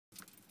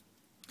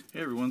Hey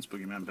everyone, it's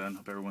BoogeyMan Ben.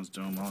 Hope everyone's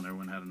doing well and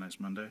everyone had a nice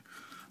Monday.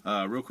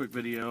 Real quick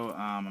video,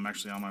 I'm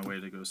actually on my way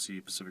to go see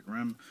Pacific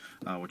Rim,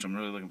 which I'm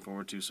really looking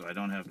forward to, so I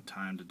don't have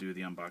time to do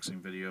the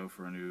unboxing video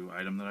for a new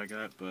item that I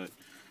got, but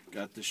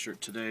got this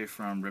shirt today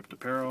from Ripped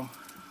Apparel.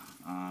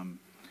 And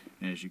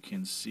as you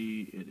can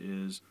see, it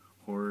is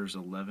Horrors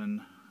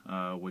 11,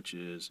 which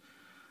is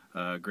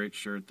a great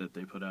shirt that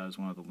they put out as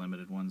one of the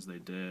limited ones they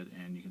did,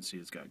 and you can see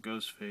it's got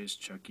Ghostface,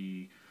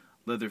 Chucky,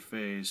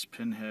 Leatherface,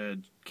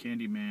 Pinhead,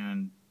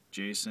 Candyman,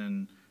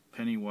 Jason,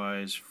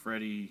 Pennywise,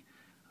 Freddy,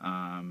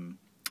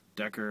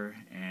 Decker,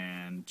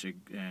 and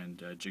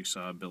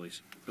Jigsaw, Billy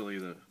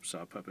the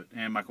Saw Puppet,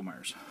 and Michael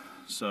Myers.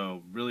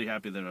 So really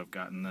happy that I've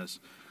gotten this.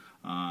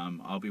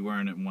 I'll be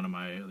wearing it in one of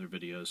my other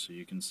videos so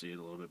you can see it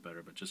a little bit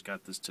better, but just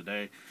got this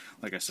today.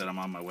 Like I said, I'm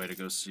on my way to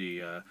go see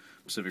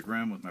Pacific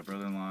Rim with my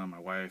brother-in-law, my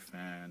wife,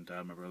 and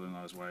my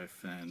brother-in-law's wife,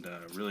 and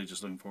really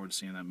just looking forward to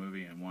seeing that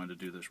movie and wanted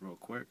to do this real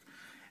quick.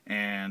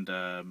 And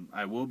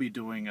I will be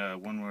doing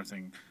one more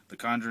thing. The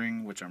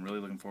Conjuring, which I'm really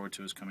looking forward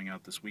to, is coming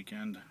out this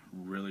weekend.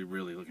 Really,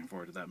 really looking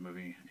forward to that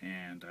movie.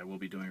 And I will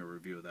be doing a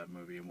review of that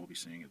movie, and we'll be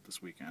seeing it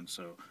this weekend.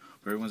 So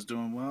hope everyone's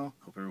doing well.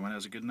 Hope everyone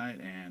has a good night,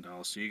 and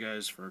I'll see you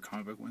guys for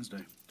Comic Book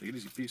Wednesday. Take it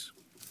easy. Peace.